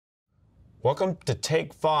Welcome to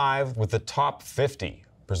Take 5 with the Top 50,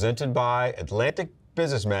 presented by Atlantic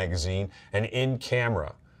Business Magazine and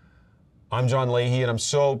InCamera. I'm John Leahy, and I'm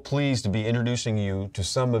so pleased to be introducing you to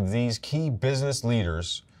some of these key business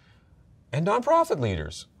leaders and nonprofit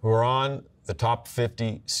leaders who are on the Top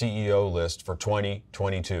 50 CEO list for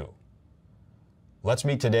 2022. Let's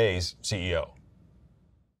meet today's CEO.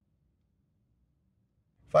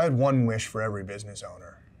 If I had one wish for every business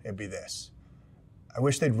owner, it'd be this. I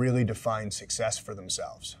wish they'd really define success for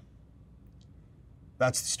themselves.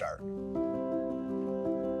 That's the start.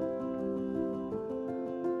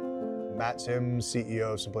 Matt Symes,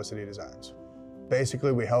 CEO of Symplicity Designs.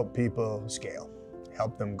 Basically, we help people scale,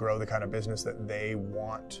 help them grow the kind of business that they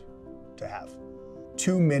want to have.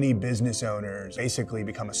 Too many business owners basically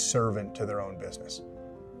become a servant to their own business.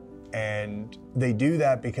 And they do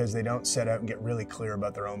that because they don't set out and get really clear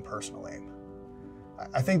about their own personal aim.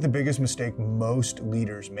 I think the biggest mistake most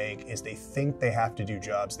leaders make is they think they have to do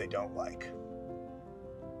jobs they don't like.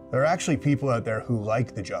 There are actually people out there who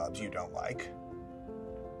like the jobs you don't like.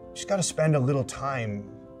 You just got to spend a little time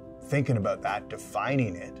thinking about that,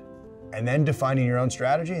 defining it, and then defining your own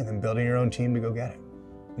strategy and then building your own team to go get it.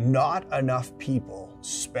 Not enough people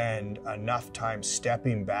spend enough time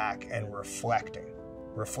stepping back and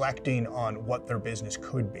reflecting on what their business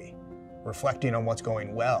could be, reflecting on what's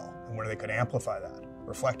going well and where they could amplify that,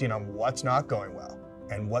 reflecting on what's not going well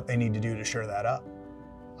and what they need to do to shore that up.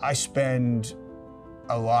 I spend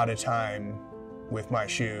a lot of time with my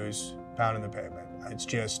shoes pounding the pavement. It's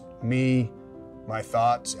just me, my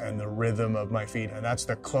thoughts, and the rhythm of my feet, and that's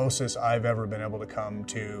the closest I've ever been able to come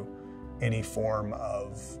to any form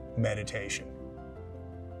of meditation.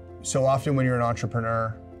 So often when you're an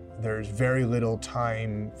entrepreneur, there's very little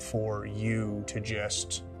time for you to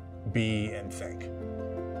just be and think.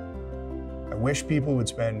 I wish people would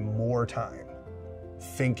spend more time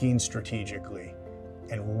thinking strategically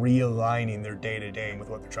and realigning their day-to-day with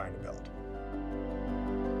what they're trying to build.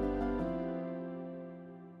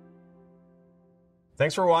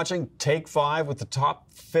 Thanks for watching Take 5 with the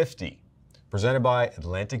Top 50, presented by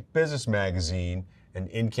Atlantic Business Magazine and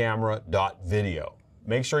InCamera.video.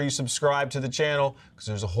 Make sure you subscribe to the channel because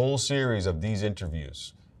there's a whole series of these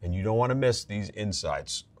interviews, and you don't want to miss these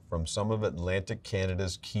insights from some of Atlantic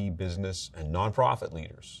Canada's key business and nonprofit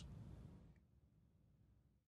leaders.